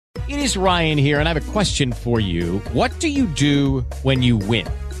It is Ryan here, and I have a question for you. What do you do when you win?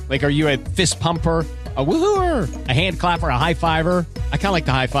 Like, are you a fist pumper, a woohooer, a hand clapper, a high fiver? I kind of like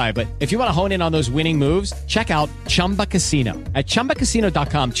the high five, but if you want to hone in on those winning moves, check out Chumba Casino. At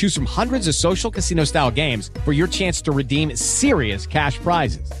ChumbaCasino.com, choose from hundreds of social casino-style games for your chance to redeem serious cash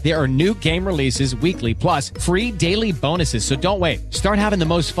prizes. There are new game releases weekly, plus free daily bonuses. So don't wait. Start having the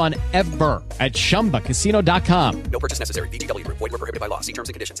most fun ever at ChumbaCasino.com. No purchase necessary. VGW Group. Void where prohibited by law. See terms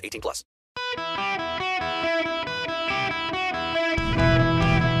and conditions. 18 plus.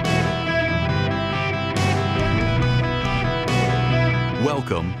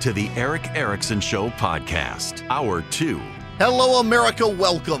 Welcome to the Eric Erickson Show podcast, Hour 2. Hello, America.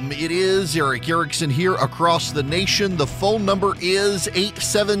 Welcome. It is Eric Erickson here across the nation. The phone number is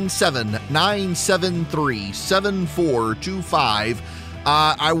 877-973-7425.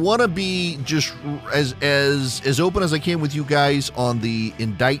 I want to be just as open as I can with you guys on the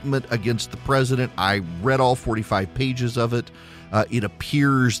indictment against the president. I read all 45 pages of it. It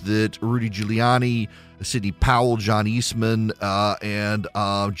appears that Rudy Giuliani, Sidney Powell, John Eastman, and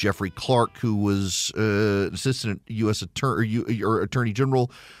Jeffrey Clark, who was assistant U.S. Attorney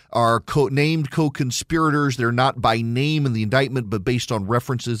General, are named co-conspirators. They're not by name in the indictment, but based on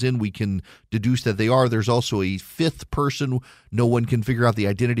references we can deduce that they are. There's also a fifth person. No one can figure out the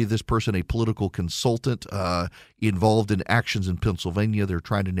identity of this person, a political consultant involved in actions in Pennsylvania. They're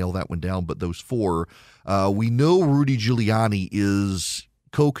trying to nail that one down, but those four. We know Rudy Giuliani is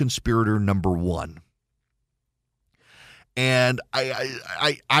co-conspirator number one. And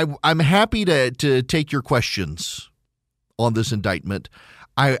I'm happy to take your questions on this indictment.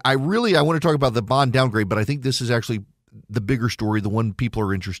 I want to talk about the bond downgrade, but I think this is actually the bigger story, the one people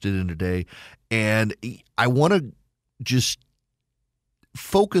are interested in today. And I want to just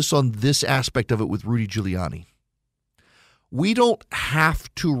focus on this aspect of it with Rudy Giuliani. We don't have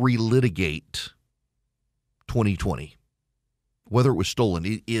to relitigate 2020, whether it was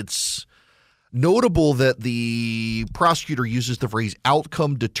stolen. It's notable that the prosecutor uses the phrase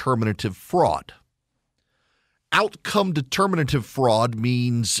outcome determinative fraud. Outcome determinative fraud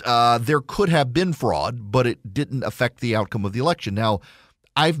means there could have been fraud, but it didn't affect the outcome of the election. Now,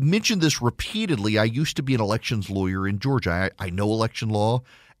 I've mentioned this repeatedly. I used to be an elections lawyer in Georgia. I know election law,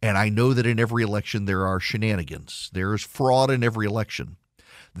 and I know that in every election there are shenanigans. There's fraud in every election.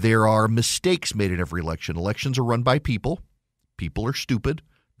 There are mistakes made in every election. Elections are run by people. People are stupid.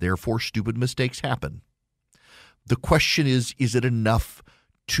 Therefore, stupid mistakes happen. The question is it enough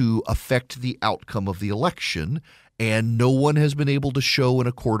to affect the outcome of the election? And no one has been able to show in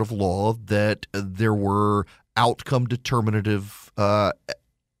a court of law that there were outcome determinative fraud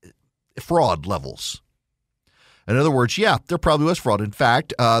levels. In other words, yeah, there probably was fraud. In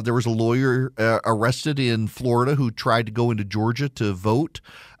fact, there was a lawyer arrested in Florida who tried to go into Georgia to vote.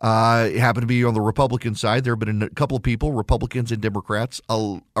 It happened to be on the Republican side. There have been a couple of people, Republicans and Democrats,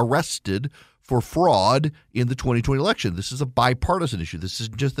 arrested for fraud in the 2020 election. This is a bipartisan issue. This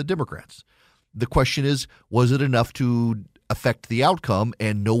isn't just the Democrats. The question is, was it enough to affect the outcome?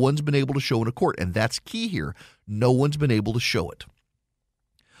 And no one's been able to show in a court. And that's key here. No one's been able to show it.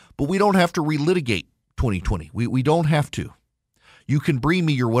 But we don't have to relitigate 2020. We don't have to. You can bring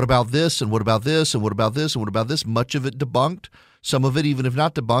me your what about this and what about this and what about this and what about this. Much of it debunked. Some of it, even if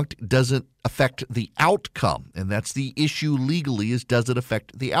not debunked, doesn't affect the outcome. And that's the issue legally is, does it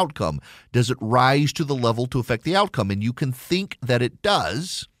affect the outcome? Does it rise to the level to affect the outcome? And you can think that it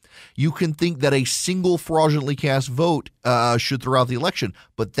does. You can think that a single fraudulently cast vote should throw out the election,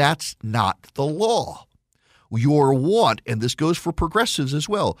 but that's not the law. Your want, and this goes for progressives as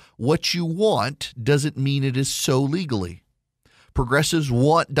well, what you want doesn't mean it is so legally. Progressives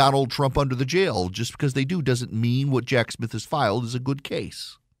want Donald Trump under the jail. Just because they do doesn't mean what Jack Smith has filed is a good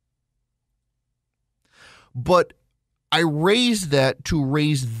case. But I raise that to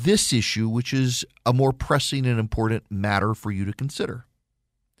raise this issue, which is a more pressing and important matter for you to consider.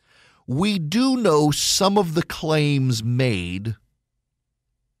 We do know some of the claims made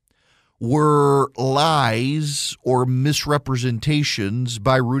were lies or misrepresentations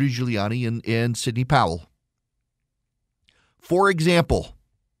by Rudy Giuliani and Sidney Powell. For example,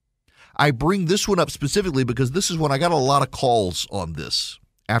 I bring this one up specifically because this is when I got a lot of calls on this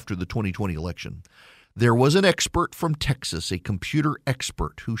after the 2020 election. There was an expert from Texas, a computer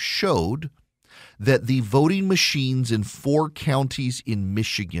expert, who showed that the voting machines in 4 counties in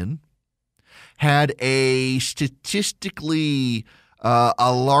Michigan had a statistically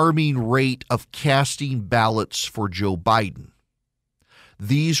alarming rate of casting ballots for Joe Biden.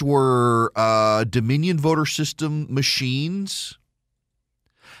 These were Dominion voter system machines,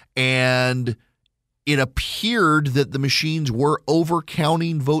 and it appeared that the machines were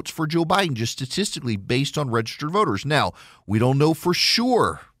overcounting votes for Joe Biden, just statistically based on registered voters. Now, we don't know for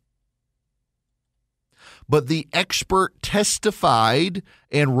sure, but the expert testified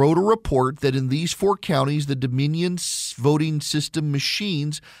and wrote a report that in these 4 counties, the Dominion voting system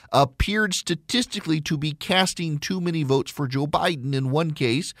machines appeared statistically to be casting too many votes for Joe Biden. In one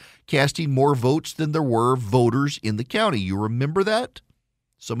case, casting more votes than there were voters in the county. You remember that?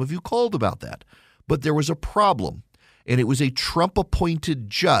 Some of you called about that. But there was a problem, and it was a Trump-appointed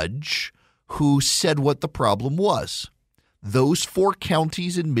judge who said what the problem was. Those 4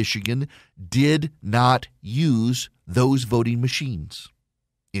 counties in Michigan did not use those voting machines.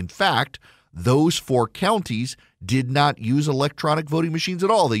 In fact, those 4 counties did not use electronic voting machines at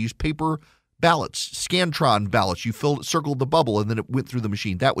all. They used paper ballots, Scantron ballots. You circled the bubble, and then it went through the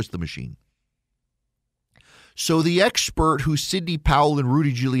machine. That was the machine. So the expert who Sidney Powell and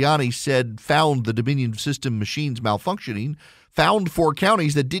Rudy Giuliani said found the Dominion system machines malfunctioning found 4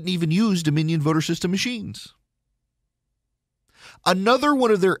 counties that didn't even use Dominion voter system machines. Another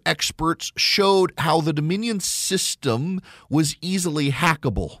one of their experts showed how the Dominion system was easily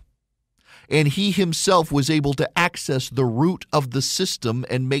hackable, and he himself was able to access the root of the system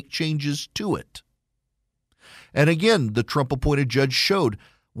and make changes to it. And again, the Trump-appointed judge showed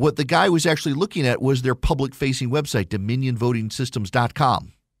what the guy was actually looking at was their public-facing website,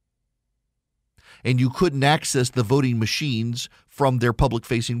 dominionvotingsystems.com. And you couldn't access the voting machines from their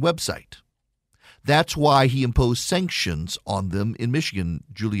public-facing website. That's why he imposed sanctions on them in Michigan,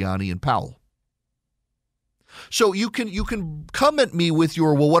 Giuliani and Powell. So you can come at me with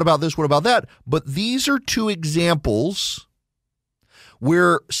your, well, what about this, what about that? But these are 2 examples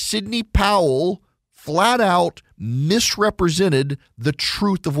where Sidney Powell flat out misrepresented the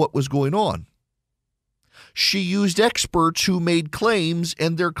truth of what was going on. She used experts who made claims,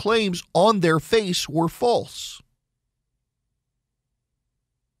 and their claims on their face were false.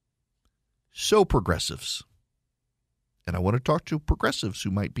 So progressives, and I want to talk to progressives who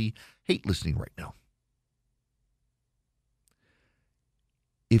might be hate listening right now.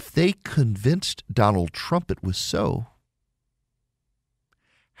 If they convinced Donald Trump it was so,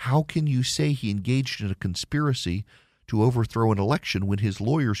 how can you say he engaged in a conspiracy to overthrow an election when his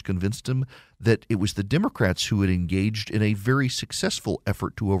lawyers convinced him that it was the Democrats who had engaged in a very successful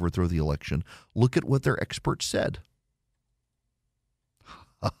effort to overthrow the election? Look at what their experts said.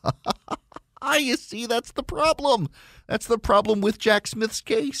 You see, that's the problem. That's the problem with Jack Smith's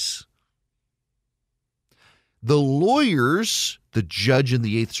case. The lawyers, the judge in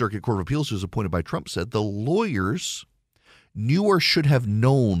the 8th Circuit Court of Appeals who was appointed by Trump said the lawyers knew or should have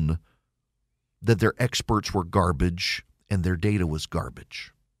known that their experts were garbage and their data was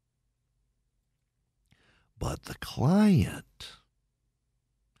garbage. But the client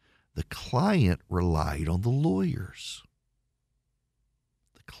relied on the lawyers.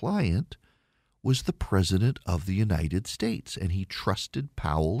 The client was the President of the United States, and he trusted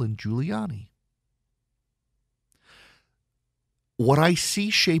Powell and Giuliani. What I see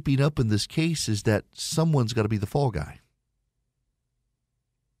shaping up in this case is that someone's got to be the fall guy.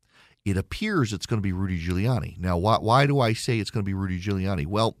 It appears it's going to be Rudy Giuliani. Now, why do I say it's going to be Rudy Giuliani?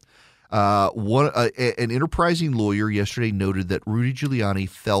 Well, an enterprising lawyer yesterday noted that Rudy Giuliani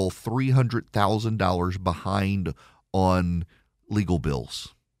fell $300,000 behind on legal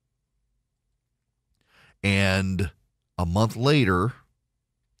bills. And a month later,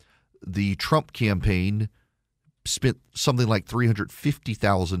 the Trump campaign spent something like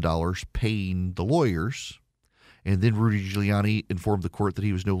 $350,000 paying the lawyers. And then Rudy Giuliani informed the court that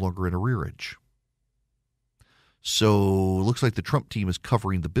he was no longer in arrearage. So it looks like the Trump team is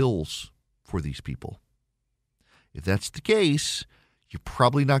covering the bills for these people. If that's the case, you're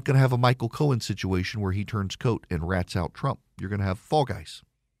probably not going to have a Michael Cohen situation where he turns coat and rats out Trump. You're going to have fall guys.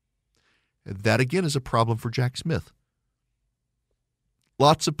 And that, again, is a problem for Jack Smith.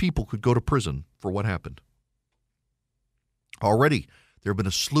 Lots of people could go to prison for what happened. Already, there have been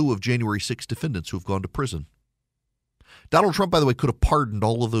a slew of January 6 defendants who have gone to prison. Donald Trump, by the way, could have pardoned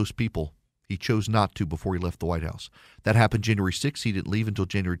all of those people. He chose not to before he left the White House. That happened January 6th. He didn't leave until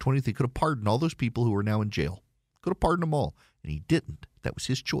January 20th. He could have pardoned all those people who are now in jail. Could have pardoned them all, and he didn't. That was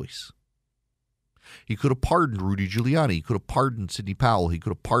his choice. He could have pardoned Rudy Giuliani. He could have pardoned Sidney Powell. He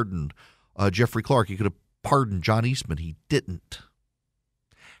could have pardoned Jeffrey Clark. He could have pardoned John Eastman. He didn't.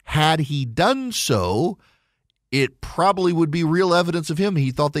 Had he done so, it probably would be real evidence of him.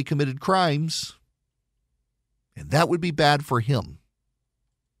 He thought they committed crimes, and that would be bad for him.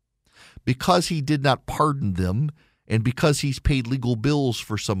 Because he did not pardon them, and because he's paid legal bills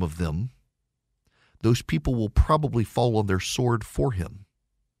for some of them, those people will probably fall on their sword for him.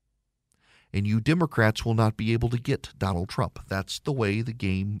 and you Democrats will not be able to get Donald Trump. That's the way the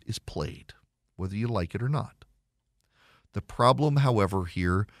game is played, whether you like it or not. The problem, however,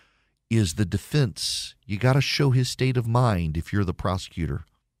 here is the defense. You got to show his state of mind if you're the prosecutor.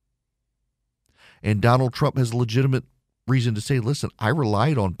 And Donald Trump has legitimate reason to say, listen, I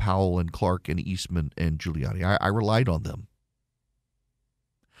relied on Powell and Clark and Eastman and Giuliani. I relied on them.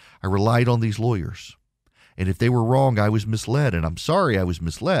 I relied on these lawyers. And if they were wrong, I was misled. And I'm sorry I was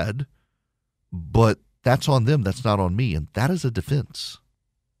misled, but that's on them. That's not on me. And that is a defense.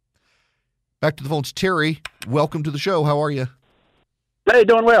 Back to the phones. Terry, welcome to the show. How are you? Hey,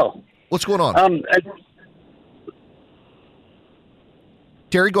 doing well. What's going on?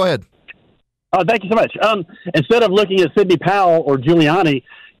 Terry, go ahead. Thank you so much. Instead of looking at Sidney Powell or Giuliani,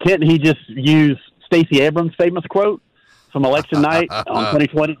 can't he just use Stacey Abrams' famous quote from election night on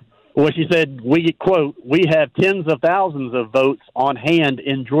 2020, where she said, "We quote, we have tens of thousands of votes on hand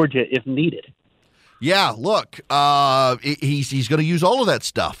in Georgia if needed." Yeah, look, he's going to use all of that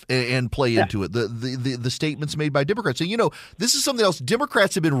stuff and play into it. The statements made by Democrats. And, this is something else.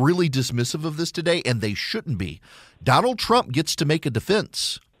 Democrats have been really dismissive of this today, and they shouldn't be. Donald Trump gets to make a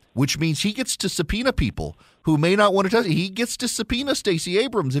defense, which means he gets to subpoena people who may not want to testify. He gets to subpoena Stacey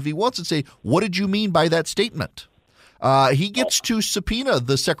Abrams if he wants and say, what did you mean by that statement? He gets to subpoena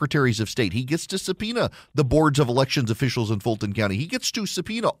the secretaries of state. He gets to subpoena the boards of elections officials in Fulton County. He gets to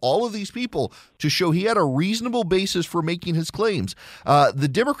subpoena all of these people to show he had a reasonable basis for making his claims. The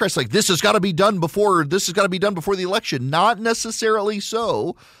Democrats this has got to be done before the election. Not necessarily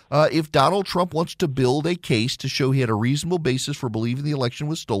so. If Donald Trump wants to build a case to show he had a reasonable basis for believing the election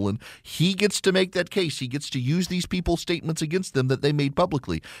was stolen, he gets to make that case. He gets to use these people's statements against them that they made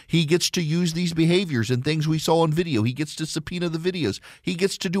publicly. He gets to use these behaviors and things we saw on video. He gets to subpoena the videos. He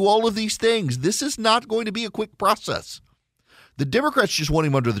gets to do all of these things. This is not going to be a quick process. The Democrats just want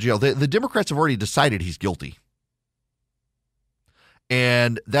him under the jail. The Democrats have already decided he's guilty.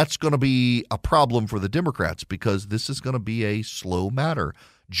 And that's going to be a problem for the Democrats because this is going to be a slow matter.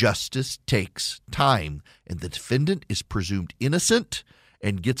 Justice takes time, and the defendant is presumed innocent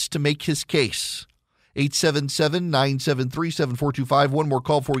and gets to make his case. 877-973-7425. One more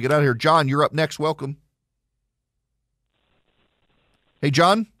call before we get out of here. John, you're up next. Welcome. Hey,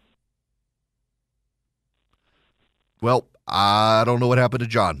 John? Well, I don't know what happened to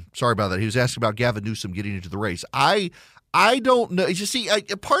John. Sorry about that. He was asking about Gavin Newsom getting into the race. I don't know. You see,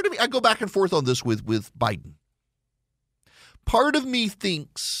 part of me, I go back and forth on this with Biden. Part of me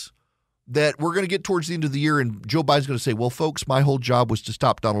thinks that we're going to get towards the end of the year and Joe Biden's going to say, well, folks, my whole job was to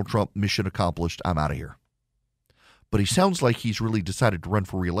stop Donald Trump. Mission accomplished. I'm out of here. But he sounds like he's really decided to run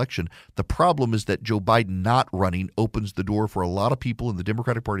for re-election. The problem is that Joe Biden not running opens the door for a lot of people in the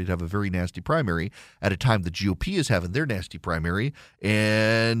Democratic Party to have a very nasty primary at a time the GOP is having their nasty primary.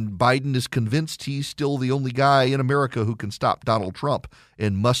 And Biden is convinced he's still the only guy in America who can stop Donald Trump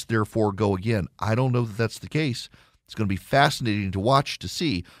and must therefore go again. I don't know that that's the case. It's going to be fascinating to watch to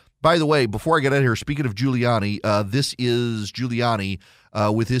see. By the way, before I get out of here, speaking of Giuliani, this is Giuliani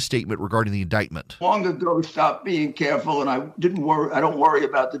with his statement regarding the indictment. Long ago, stopped being careful, and I don't worry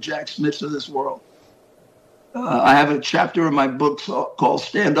about the Jack Smiths of this world. I have a chapter in my book called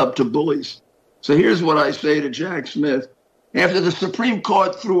Stand Up to Bullies. So here's what I say to Jack Smith. After the Supreme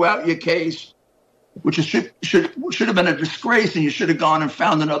Court threw out your case, which should have been a disgrace, and you should have gone and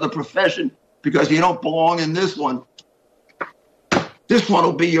found another profession because you don't belong in this one. This one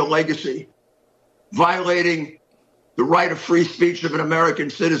will be your legacy, violating the right of free speech of an American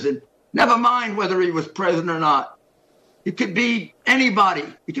citizen. Never mind whether he was president or not. It could be anybody.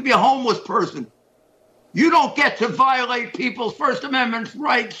 It could be a homeless person. You don't get to violate people's First Amendment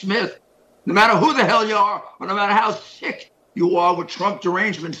rights, Smith, no matter who the hell you are, or no matter how sick you are with Trump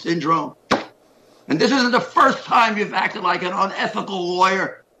derangement syndrome. And this isn't the first time you've acted like an unethical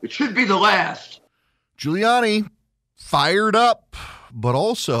lawyer. It should be the last. Giuliani fired up, but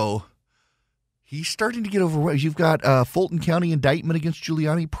also he's starting to get overwhelmed. You've got Fulton County indictment against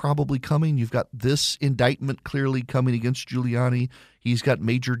Giuliani probably coming. You've got this indictment clearly coming against Giuliani. He's got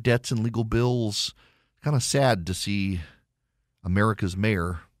major debts and legal bills. Kind of sad to see America's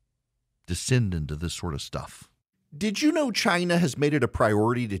mayor descend into this sort of stuff. Did you know China has made it a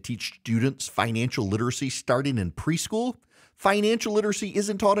priority to teach students financial literacy starting in preschool? Financial literacy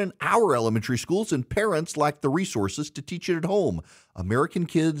isn't taught in our elementary schools, and parents lack the resources to teach it at home. American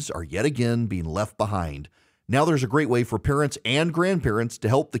kids are yet again being left behind. Now there's a great way for parents and grandparents to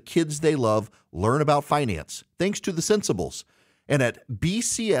help the kids they love learn about finance, thanks to The Sensibles, and at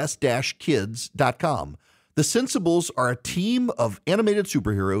bcs-kids.com. The Sensibles are a team of animated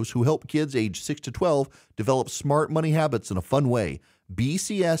superheroes who help kids age 6 to 12 develop smart money habits in a fun way.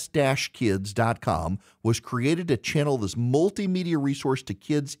 BCS-Kids.com was created to channel this multimedia resource to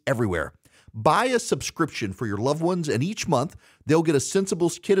kids everywhere. Buy a subscription for your loved ones, and each month they'll get a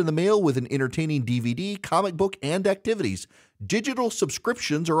Sensibles kit in the mail with an entertaining DVD, comic book, and activities. Digital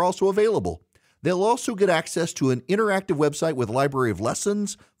subscriptions are also available. They'll also get access to an interactive website with a library of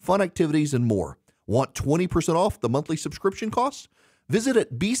lessons, fun activities, and more. Want 20% off the monthly subscription cost? Visit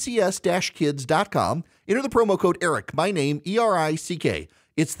at bcs-kids.com. Enter the promo code ERIC, my name, ERICK.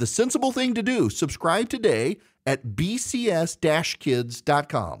 It's the sensible thing to do. Subscribe today at bcs-kids.com.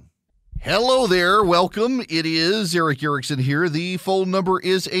 Hello there. Welcome. It is Eric Erickson here. The phone number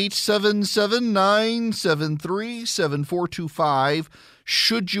is 877-973-7425.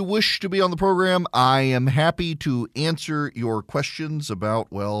 Should you wish to be on the program, I am happy to answer your questions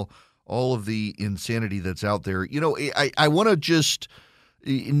about, well, all of the insanity that's out there. You know, I want to just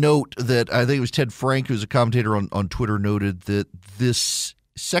note that I think it was Ted Frank, who's a commentator on Twitter, noted that this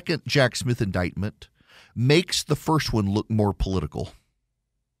second Jack Smith indictment makes the first one look more political.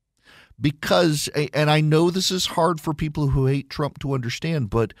 Because, and I know this is hard for people who hate Trump to understand,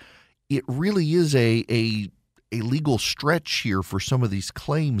 but it really is a legal stretch here for some of these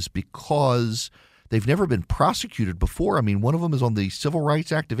claims because they've never been prosecuted before. I mean, one of them is on the Civil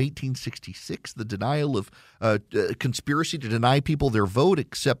Rights Act of 1866, the denial of conspiracy to deny people their vote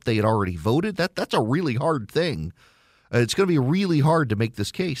except they had already voted. That's a really hard thing. It's going to be really hard to make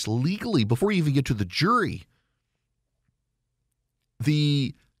this case legally before you even get to the jury.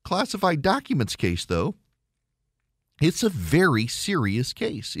 The classified documents case, though, it's a very serious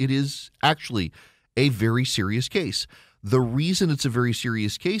case. It is actually a very serious case. The reason it's a very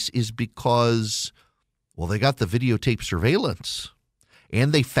serious case is because, well, they got the videotape surveillance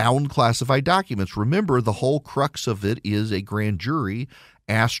and they found classified documents. Remember, the whole crux of it is a grand jury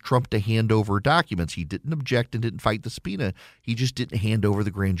asked Trump to hand over documents. He didn't object and didn't fight the subpoena. He just didn't hand over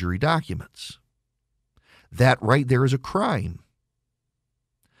the grand jury documents. That right there is a crime.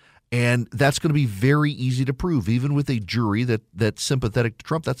 And that's going to be very easy to prove. Even with a jury that's sympathetic to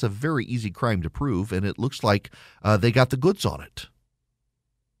Trump, that's a very easy crime to prove, and it looks like they got the goods on it.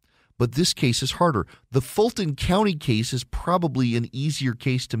 But this case is harder. The Fulton County case is probably an easier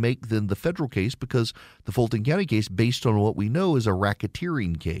case to make than the federal case because the Fulton County case, based on what we know, is a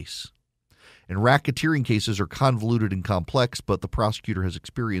racketeering case. And racketeering cases are convoluted and complex, but the prosecutor has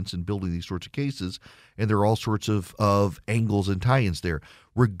experience in building these sorts of cases, and there are all sorts of angles and tie-ins there.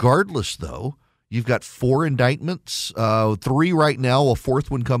 Regardless, though, you've got 4 indictments, 3 right now, a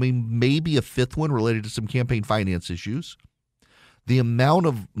 4th one coming, maybe a 5th one related to some campaign finance issues. The amount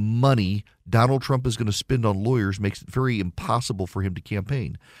of money Donald Trump is going to spend on lawyers makes it very impossible for him to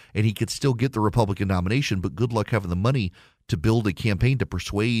campaign. And he could still get the Republican nomination, but good luck having the money to build a campaign to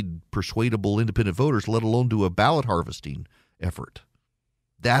persuadable independent voters, let alone do a ballot harvesting effort.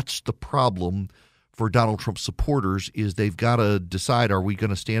 That's the problem for Donald Trump's supporters is they've got to decide, are we going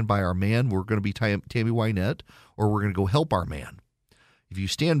to stand by our man, we're going to be Tammy Wynette, or we're going to go help our man? If you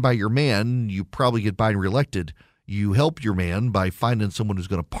stand by your man, you probably get Biden reelected. You help your man by finding someone who's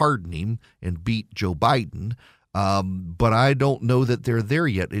going to pardon him and beat Joe Biden. But I don't know that they're there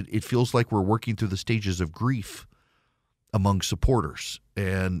yet. It feels like we're working through the stages of grief among supporters,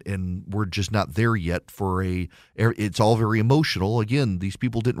 and we're just not there yet for it's all very emotional. Again, these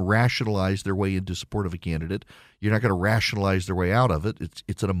people didn't rationalize their way into support of a candidate. You're not going to rationalize their way out of it.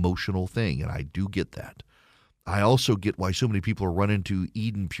 It's an emotional thing, and I do get that. I also get why so many people are running to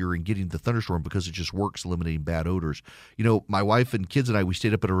Eden Pure and getting the thunderstorm because it just works eliminating bad odors. You know, my wife and kids and I, we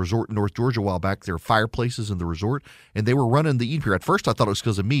stayed up at a resort in North Georgia a while back. There are fireplaces in the resort, and they were running the Eden Pure. At first, I thought it was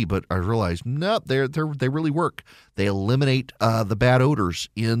because of me, but I realized, no, they really work. They eliminate the bad odors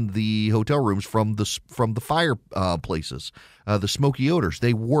in the hotel rooms from the fire places. The smoky odors,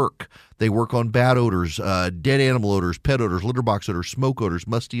 they work. They work on bad odors, dead animal odors, pet odors, litter box odors, smoke odors,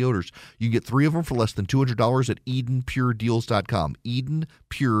 musty odors. You can get 3 of them for less than $200 at EdenPureDeals.com.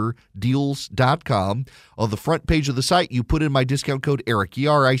 EdenPureDeals.com. On the front page of the site, you put in my discount code ERIC,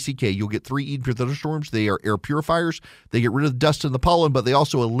 ERICK. You'll get 3 Eden Pure Thunderstorms. They are air purifiers. They get rid of the dust and the pollen, but they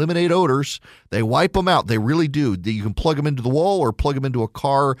also eliminate odors. They wipe them out. They really do. You can plug them into the wall or plug them into a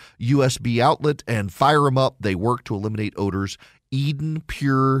car USB outlet and fire them up. They work to eliminate odors.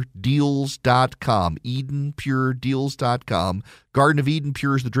 EdenPureDeals.com. EdenPureDeals.com. Garden of Eden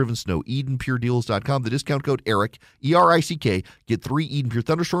Pures the driven snow. EdenPureDeals.com. The discount code ERIC, ERICK. Get 3 Eden Pure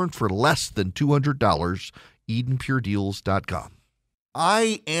Thunderstorms for less than $200. EdenPureDeals.com.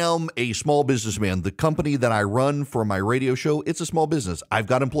 I am a small businessman. The company that I run for my radio show, it's a small business. I've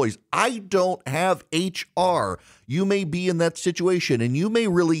got employees. I don't have HR. You may be in that situation, and you may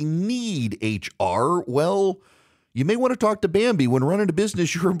really need HR. Well, You may want to talk to Bambi. When running a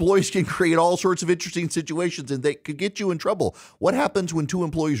business, your employees can create all sorts of interesting situations and they could get you in trouble. What happens when two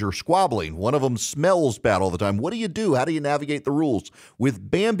employees are squabbling? One of them smells bad all the time. What do you do? How do you navigate the rules?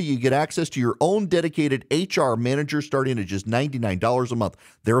 With Bambi, you get access to your own dedicated HR manager starting at just $99 a month.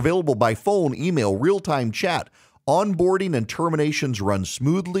 They're available by phone, email, real-time chat. Onboarding and terminations run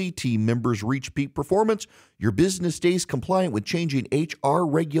smoothly. Team members reach peak performance. Your business stays compliant with changing HR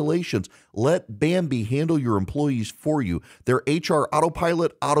regulations. Let Bambi handle your employees for you. Their HR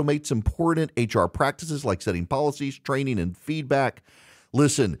autopilot automates important HR practices like setting policies, training, and feedback.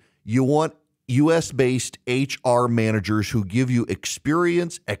 Listen, you want U.S.-based HR managers who give you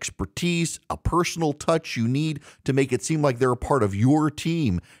experience, expertise, a personal touch you need to make it seem like they're a part of your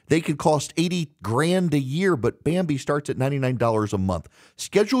team. They could cost $80,000 a year, but Bambi starts at $99 a month.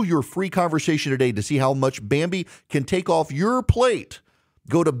 Schedule your free conversation today to see how much Bambi can take off your plate.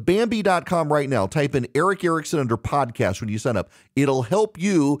 Go to Bambi.com right now. Type in Eric Erickson under podcast when you sign up. It'll help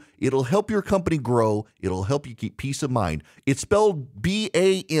you. It'll help your company grow. It'll help you keep peace of mind. It's spelled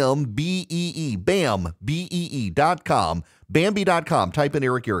B-A-M-B-E-E. BAM, B-E-E.com. Bambi.com. Type in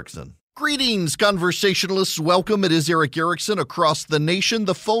Eric Erickson. Greetings, conversationalists. Welcome. It is Eric Erickson across the nation.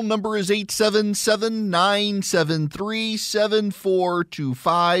 The phone number is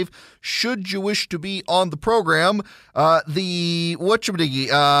 877-973-7425. Should you wish to be on the program, Fitch,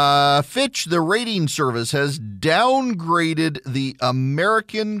 the rating service, has downgraded the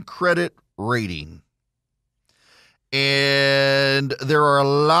American credit rating. And there are a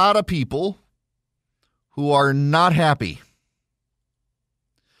lot of people who are not happy.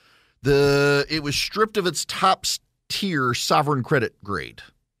 It was stripped of its top tier sovereign credit grade.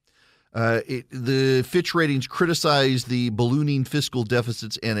 The Fitch ratings criticized the ballooning fiscal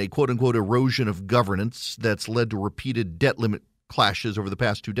deficits and a quote-unquote erosion of governance that's led to repeated debt limit clashes over the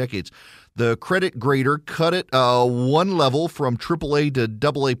past 2 decades. The credit grader cut it one level from AAA to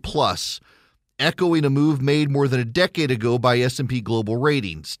AA+, echoing a move made more than a decade ago by S&P Global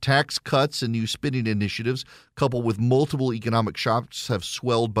Ratings. Tax cuts and new spending initiatives, coupled with multiple economic shocks, have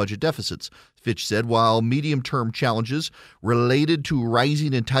swelled budget deficits. Fitch said, while medium-term challenges related to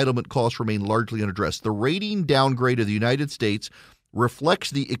rising entitlement costs remain largely unaddressed, the rating downgrade of the United States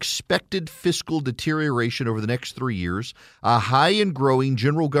reflects the expected fiscal deterioration over the next 3 years, a high and growing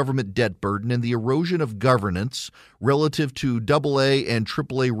general government debt burden, and the erosion of governance relative to AA and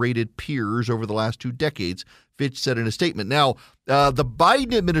AAA rated peers over the last 2 decades, Fitch said in a statement. Now, the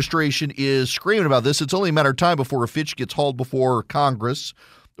Biden administration is screaming about this. It's only a matter of time before Fitch gets hauled before Congress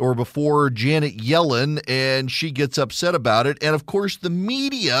or before Janet Yellen, and she gets upset about it. And, of course, the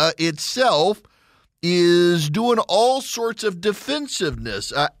media itself is doing all sorts of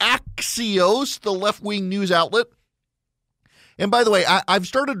defensiveness. Axios, the left-wing news outlet. And by the way, I've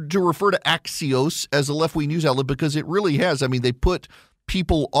started to refer to Axios as a left-wing news outlet because it really has. I mean, they put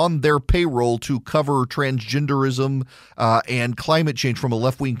people on their payroll to cover transgenderism and climate change from a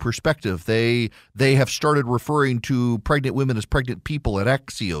left-wing perspective. They have started referring to pregnant women as pregnant people at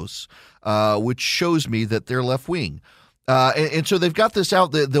Axios, which shows me that they're left-wing. And so they've got this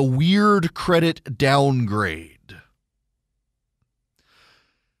out, the weird credit downgrade.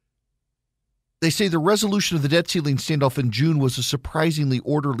 They say the resolution of the debt ceiling standoff in June was a surprisingly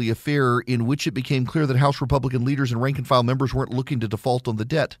orderly affair in which it became clear that House Republican leaders and rank-and-file members weren't looking to default on the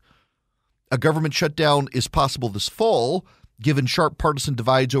debt. A government shutdown is possible this fall, given sharp partisan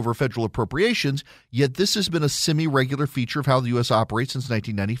divides over federal appropriations, yet this has been a semi-regular feature of how the U.S. operates since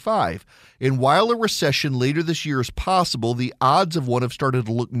 1995. And while a recession later this year is possible, the odds of one have started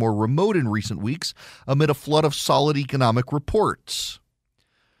to look more remote in recent weeks amid a flood of solid economic reports.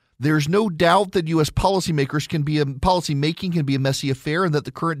 There's no doubt that U.S. policymaking can be a messy affair and that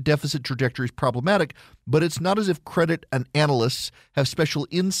the current deficit trajectory is problematic, but it's not as if credit and analysts have special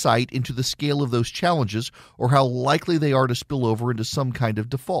insight into the scale of those challenges or how likely they are to spill over into some kind of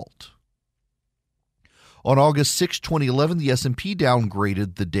default. On August 6, 2011, the S&P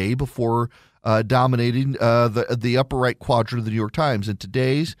downgraded the day before dominating the upper right quadrant of the New York Times, and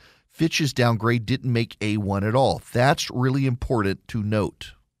today's Fitch's downgrade didn't make A1 at all. That's really important to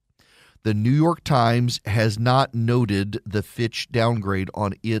note. The New York Times has not noted the Fitch downgrade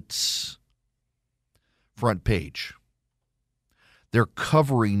on its front page. They're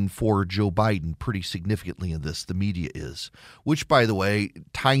covering for Joe Biden pretty significantly in this, the media is, which, by the way,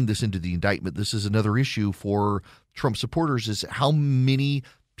 tying this into the indictment, this is another issue for Trump supporters, is how many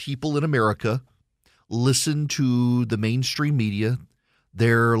people in America listen to the mainstream media.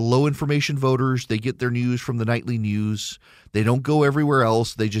 They're low-information voters. They get their news from the nightly news. They don't go everywhere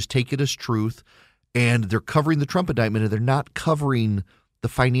else. They just take it as truth. And they're covering the Trump indictment, and they're not covering the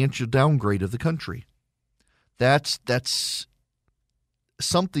financial downgrade of the country. That's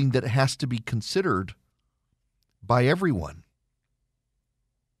something that has to be considered by everyone.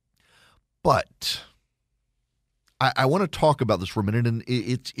 But I want to talk about this for a minute, and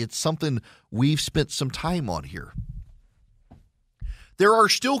it's something we've spent some time on here. There are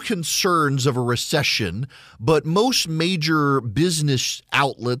still concerns of a recession, but most major business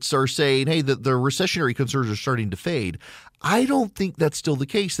outlets are saying, hey, the recessionary concerns are starting to fade. I don't think that's still the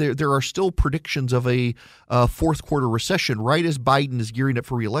case. There are still predictions of a fourth quarter recession right as Biden is gearing up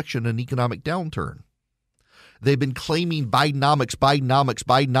for re-election, an economic downturn. They've been claiming Bidenomics,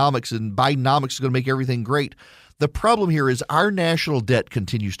 and Bidenomics is going to make everything great. The problem here is our national debt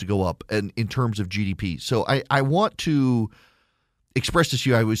continues to go up in terms of GDP. So I want to express this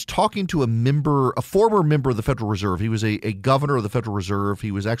to you. I was talking to a former member of the Federal Reserve. He was a governor of the Federal Reserve.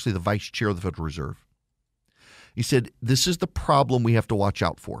 He was actually the vice chair of the Federal Reserve. He said, this is the problem we have to watch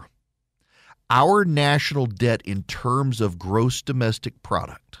out for. Our national debt in terms of gross domestic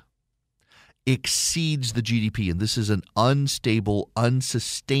product exceeds the GDP, and this is an unstable,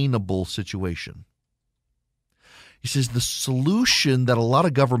 unsustainable situation. He says the solution that a lot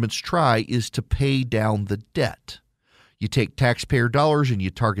of governments try is to pay down the debt. You take taxpayer dollars and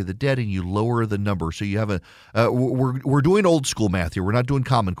you target the debt and you lower the number. So you have we're doing old school math here. We're not doing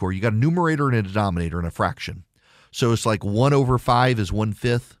Common Core. You got a numerator and a denominator and a fraction. So it's like 1 over 5 is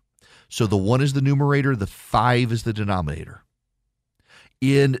 1/5. So the 1 is the numerator, the 5 is the denominator.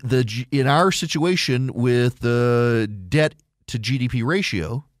 In our situation with the debt to GDP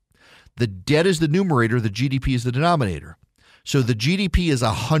ratio, the debt is the numerator, the GDP is the denominator. So the GDP is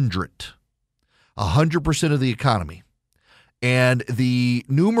 100% of the economy. And the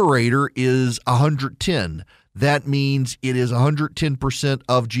numerator is 110. That means it is 110%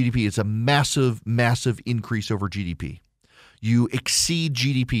 of GDP. It's a massive, massive increase over GDP. You exceed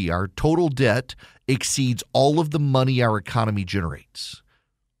GDP. Our total debt exceeds all of the money our economy generates.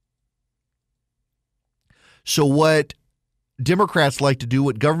 So what Democrats like to do,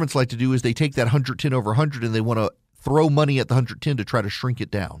 what governments like to do, is they take that 110 over 100 and they want to throw money at the 110 to try to shrink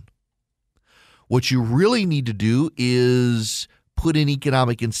it down. What you really need to do is put in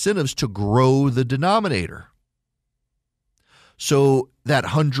economic incentives to grow the denominator. So that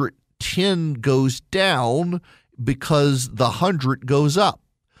 110 goes down because the 100 goes up.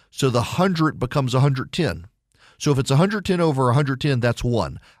 So the 100 becomes 110. So if it's 110 over 110, that's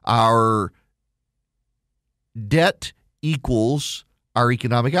 1. Our debt equals our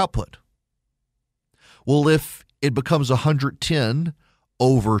economic output. Well, if it becomes 110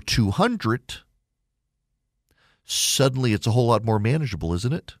 over 200, suddenly it's a whole lot more manageable,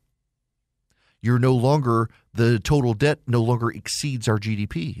 isn't it? The total debt no longer exceeds our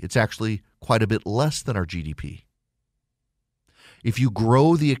GDP. It's actually quite a bit less than our GDP. If you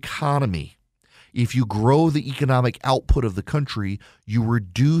grow the economy, if you grow the economic output of the country, you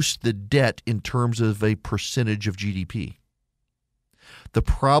reduce the debt in terms of a percentage of GDP. The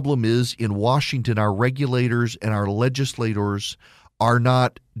problem is in Washington, our regulators and our legislators are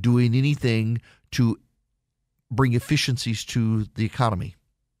not doing anything to bring efficiencies to the economy.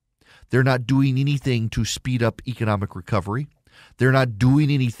 They're not doing anything to speed up economic recovery. They're not doing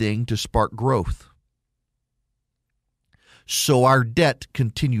anything to spark growth. So our debt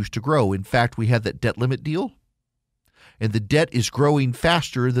continues to grow. In fact, we had that debt limit deal, and the debt is growing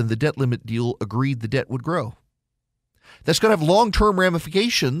faster than the debt limit deal agreed the debt would grow. That's going to have long-term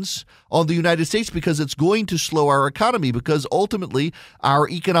ramifications on the United States because it's going to slow our economy, because ultimately our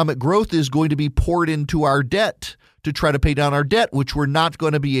economic growth is going to be poured into our debt to try to pay down our debt, which we're not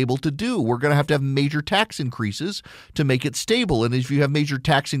going to be able to do. We're going to have major tax increases to make it stable. And if you have major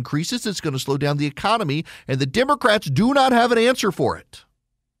tax increases, it's going to slow down the economy, and the Democrats do not have an answer for it.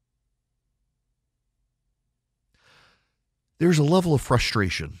 There's a level of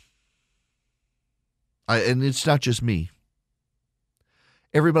frustration. And it's not just me.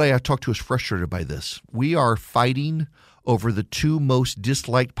 Everybody I talk to is frustrated by this. We are fighting over the two most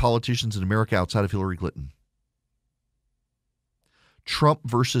disliked politicians in America outside of Hillary Clinton. Trump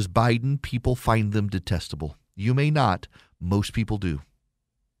versus Biden, people find them detestable. You may not. Most people do.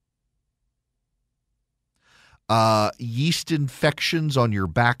 Yeast infections on your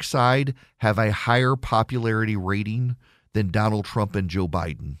backside have a higher popularity rating than Donald Trump and Joe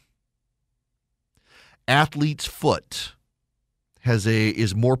Biden. Athlete's foot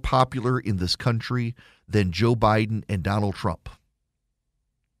is more popular in this country than Joe Biden and Donald Trump.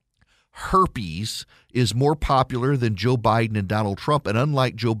 Herpes is more popular than Joe Biden and Donald Trump, and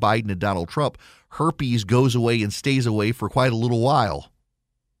unlike Joe Biden and Donald Trump, herpes goes away and stays away for quite a little while,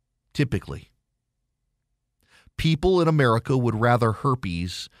 typically. People in America would rather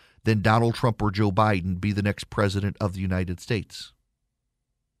herpes than Donald Trump or Joe Biden be the next president of the United States.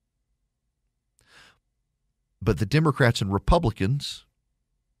 But the Democrats and Republicans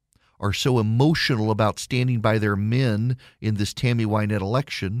are so emotional about standing by their men in this Tammy Wynette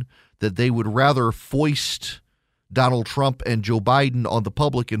election that they would rather foist Donald Trump and Joe Biden on the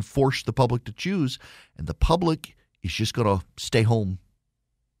public and force the public to choose, and the public is just going to stay home.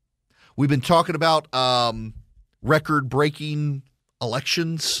 We've been talking about record-breaking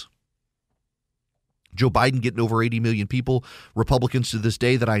elections. Joe Biden getting over 80 million people. Republicans to this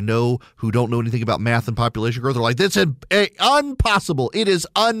day that I know who don't know anything about math and population growth are like, this is impossible. It is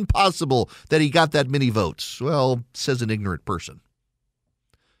impossible that he got that many votes. Well, says an ignorant person.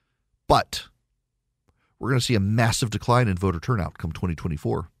 But we're going to see a massive decline in voter turnout come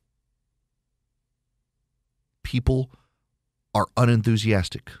 2024. People are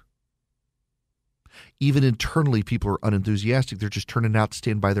unenthusiastic. Even internally, people are unenthusiastic. They're just turning out to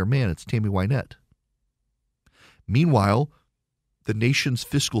stand by their man. It's Tammy Wynette. Meanwhile, the nation's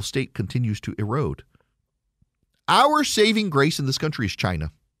fiscal state continues to erode. Our saving grace in this country is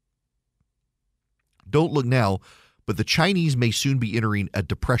China. Don't look now, but the Chinese may soon be entering a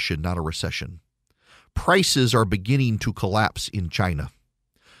depression, not a recession. Prices are beginning to collapse in China.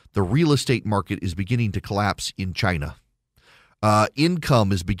 The real estate market is beginning to collapse in China.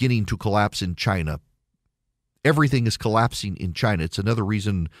 Income is beginning to collapse in China. Everything is collapsing in China. It's another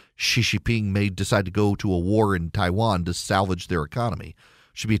reason Xi Jinping may decide to go to a war in Taiwan to salvage their economy.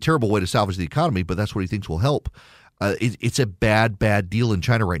 Should be a terrible way to salvage the economy, but that's what he thinks will help. It's a bad deal in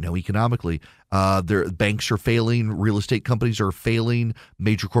China right now economically. Their banks are failing. Real estate companies are failing.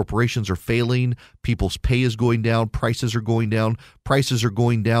 Major corporations are failing. People's pay is going down. Prices are going down. Prices are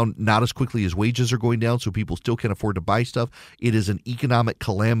going down not as quickly as wages are going down, so people still can't afford to buy stuff. It is an economic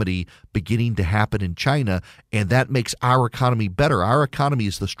calamity beginning to happen in China, and that makes our economy better. Our economy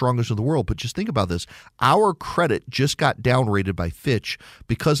is the strongest in the world, but just think about this. Our credit just got downgraded by Fitch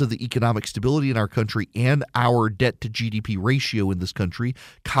because of the economic stability in our country and our debt to GDP ratio in this country.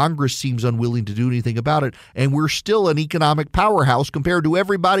 Congress seems unwilling to do anything about it, and we're still an economic powerhouse compared to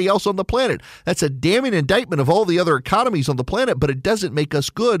everybody else on the planet. That's a damning indictment of all the other economies on the planet, but it doesn't make us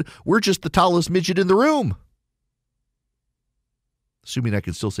good. We're just the tallest midget in the room. Assuming I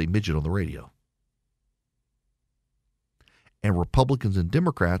can still say midget on the radio. And Republicans and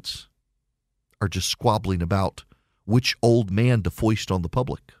Democrats are just squabbling about which old man to foist on the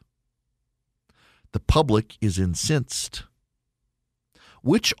public. The public is incensed.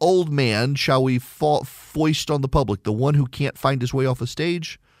 Which old man shall we foist on the public? The one who can't find his way off a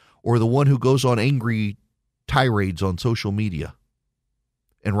stage, or the one who goes on angry tirades on social media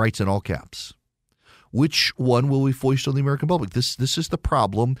and writes in all caps? Which one will we foist on the American public? This is the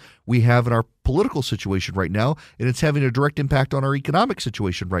problem we have in our political situation right now, and it's having a direct impact on our economic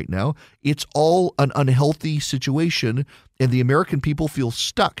situation right now. It's all an unhealthy situation, and the American people feel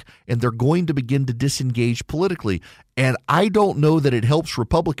stuck, and they're going to begin to disengage politically. And I don't know that it helps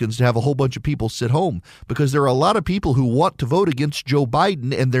Republicans to have a whole bunch of people sit home, because there are a lot of people who want to vote against Joe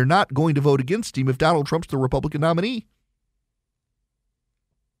Biden, and they're not going to vote against him if Donald Trump's the Republican nominee,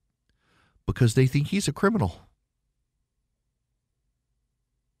 because they think he's a criminal.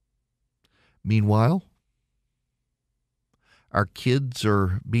 Meanwhile, our kids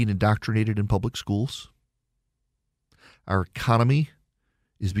are being indoctrinated in public schools. Our economy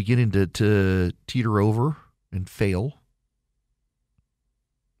is beginning to teeter over and fail.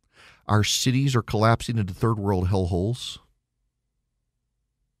 Our cities are collapsing into third world hellholes.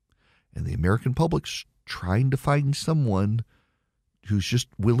 And the American public's trying to find someone who's just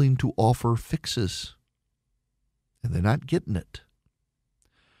willing to offer fixes. And they're not getting it.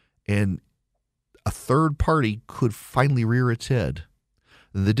 And a third party could finally rear its head.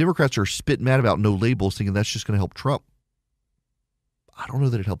 And the Democrats are spit mad about no labels, thinking that's just going to help Trump. I don't know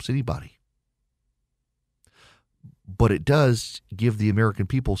that it helps anybody. But it does give the American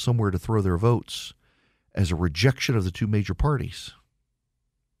people somewhere to throw their votes as a rejection of the two major parties.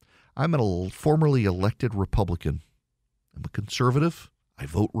 I'm a formerly elected Republican. I'm a conservative. I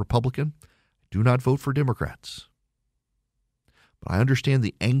vote Republican. I do not vote for Democrats. But I understand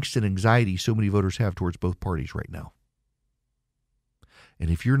the angst and anxiety so many voters have towards both parties right now. And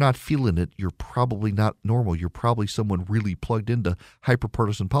if you're not feeling it, you're probably not normal. You're probably someone really plugged into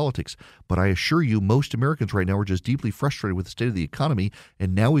hyperpartisan politics. But I assure you, most Americans right now are just deeply frustrated with the state of the economy.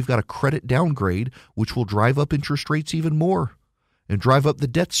 And now we've got a credit downgrade, which will drive up interest rates even more and drive up the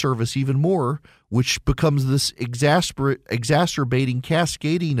debt service even more, which becomes this exacerbating,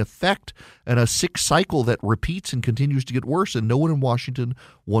 cascading effect and a sick cycle that repeats and continues to get worse, and no one in Washington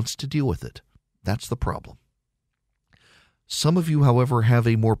wants to deal with it. That's the problem. Some of you, however, have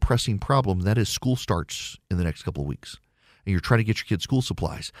a more pressing problem. That is school starts in the next couple of weeks. And you're trying to get your kids school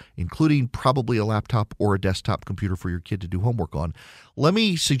supplies, including probably a laptop or a desktop computer for your kid to do homework on. Let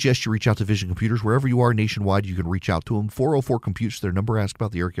me suggest you reach out to Vision Computers. Wherever you are nationwide, you can reach out to them. 404 Computes, their number. Ask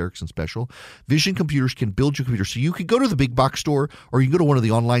about the Eric Erickson special. Vision Computers can build your computer. So you can go to the big box store, or you can go to one of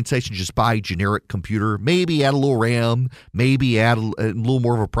the online sites and just buy a generic computer, maybe add a little RAM, maybe add a little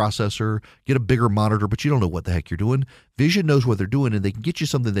more of a processor, get a bigger monitor, but you don't know what the heck you're doing. Vision knows what they're doing, and they can get you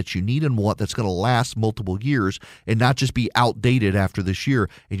something that you need and want that's going to last multiple years and not just be outdated after this year.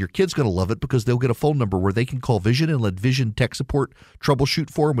 And your kid's going to love it because they'll get a phone number where they can call Vision and let Vision tech support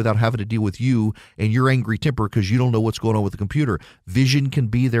troubleshoot for them without having to deal with you and your angry temper because you don't know what's going on with the computer. Vision can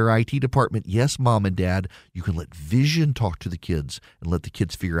be their IT department. Yes, mom and dad, you can let Vision talk to the kids and let the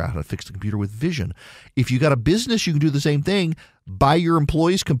kids figure out how to fix the computer with Vision. If you got a business, you can do the same thing. Buy your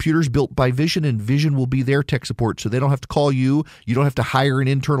employees computers built by Vision, and Vision will be their tech support, so they don't have to call you. You don't have to hire an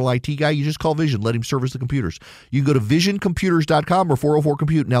internal IT guy. You just call Vision. Let him service the computers. You can go to visioncomputers.com or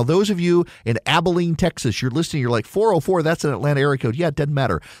 404-COMPUTE. Now, those of you in Abilene, Texas, you're listening, you're like, 404, that's an Atlanta area code. Yeah, it doesn't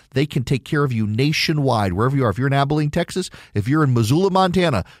matter. They can take care of you nationwide, wherever you are. If you're in Abilene, Texas, if you're in Missoula,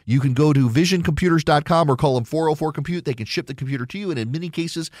 Montana, you can go to visioncomputers.com or call them 404-COMPUTE. They can ship the computer to you, and in many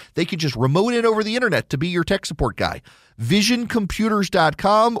cases, they can just remote in over the internet to be your tech support guy.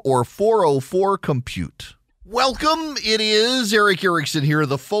 visioncomputers.com or 404-COMPUTE. Welcome. It is Eric Erickson here.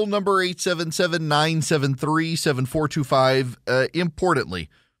 The phone number 877-973-7425. Importantly,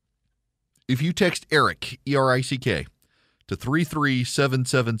 if you text Eric, E-R-I-C-K, to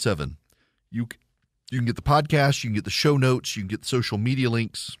 33777, you can get the podcast, you can get the show notes, you can get the social media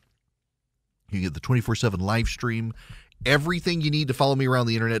links, you can get the 24/7 live stream, everything you need to follow me around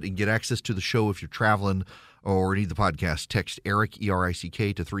the internet and get access to the show if you're traveling or need the podcast. Text Eric,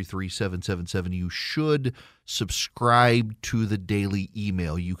 E-R-I-C-K, to 33777. You should subscribe to the daily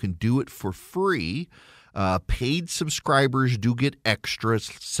email. You can do it for free. Paid subscribers do get extra. It's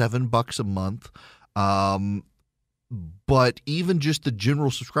 $7 a month. But even just the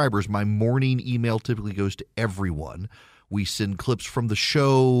general subscribers, my morning email typically goes to everyone. We send clips from the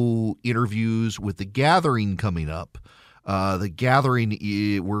show, interviews with the gathering coming up. The gathering,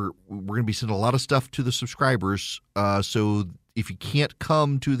 we're going to be sending a lot of stuff to the subscribers. So if you can't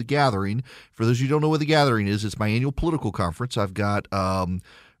come to the gathering, for those of you who don't know what the gathering is, it's my annual political conference. I've got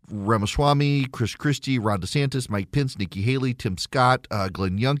Ramaswamy, Chris Christie, Ron DeSantis, Mike Pence, Nikki Haley, Tim Scott,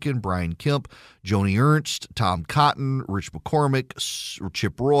 Glenn Youngkin, Brian Kemp, Joni Ernst, Tom Cotton, Rich McCormick,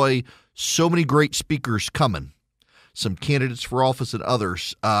 Chip Roy. So many great speakers coming. Some candidates for office and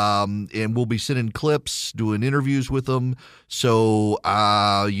others. And we'll be sending clips, doing interviews with them. So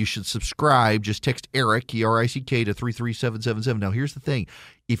you should subscribe. Just text Eric, E-R-I-C-K, to 33777. Now, here's the thing.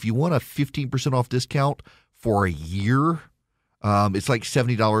 If you want a 15% off discount for a year, it's like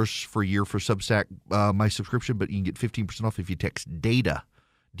 $70 for a year for Substack, my subscription, but you can get 15% off if you text DATA.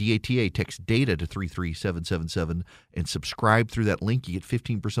 D-A-T-A, text DATA to 33777 and subscribe through that link. You get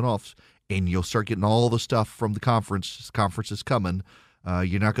 15% off, and you'll start getting all the stuff from the conference. This conference is coming.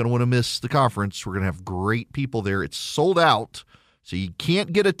 You're not going to want to miss the conference. We're going to have great people there. It's sold out, so you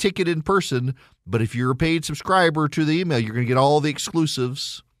can't get a ticket in person, but if you're a paid subscriber to the email, you're going to get all the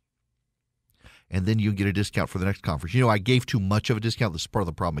exclusives, and then you get a discount for the next conference. You know, I gave too much of a discount. This is part of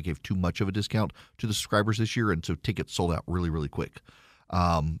the problem. I gave too much of a discount to the subscribers this year, and so tickets sold out really, really quick.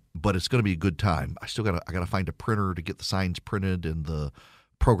 But it's going to be a good time. I got to find a printer to get the signs printed and the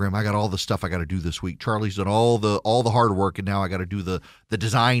program. I got all the stuff I got to do this week. Charlie's done all the hard work, and now I got to do the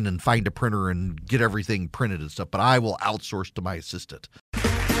design and find a printer and get everything printed and stuff. But I will outsource to my assistant.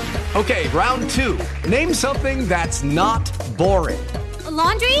 Okay, round two. Name something that's not boring. A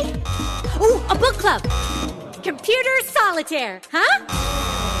laundry? Ooh, a book club. Computer solitaire, huh?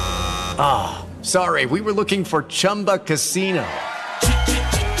 Ah, sorry. We were looking for Chumba Casino.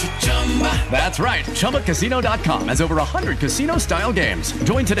 That's right. ChumbaCasino.com has over 100 casino-style games.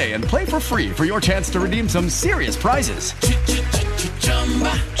 Join today and play for free for your chance to redeem some serious prizes.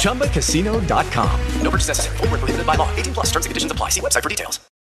 ChumbaCasino.com. No purchase necessary. Void where prohibited by law. 18+ terms and conditions apply. See website for details.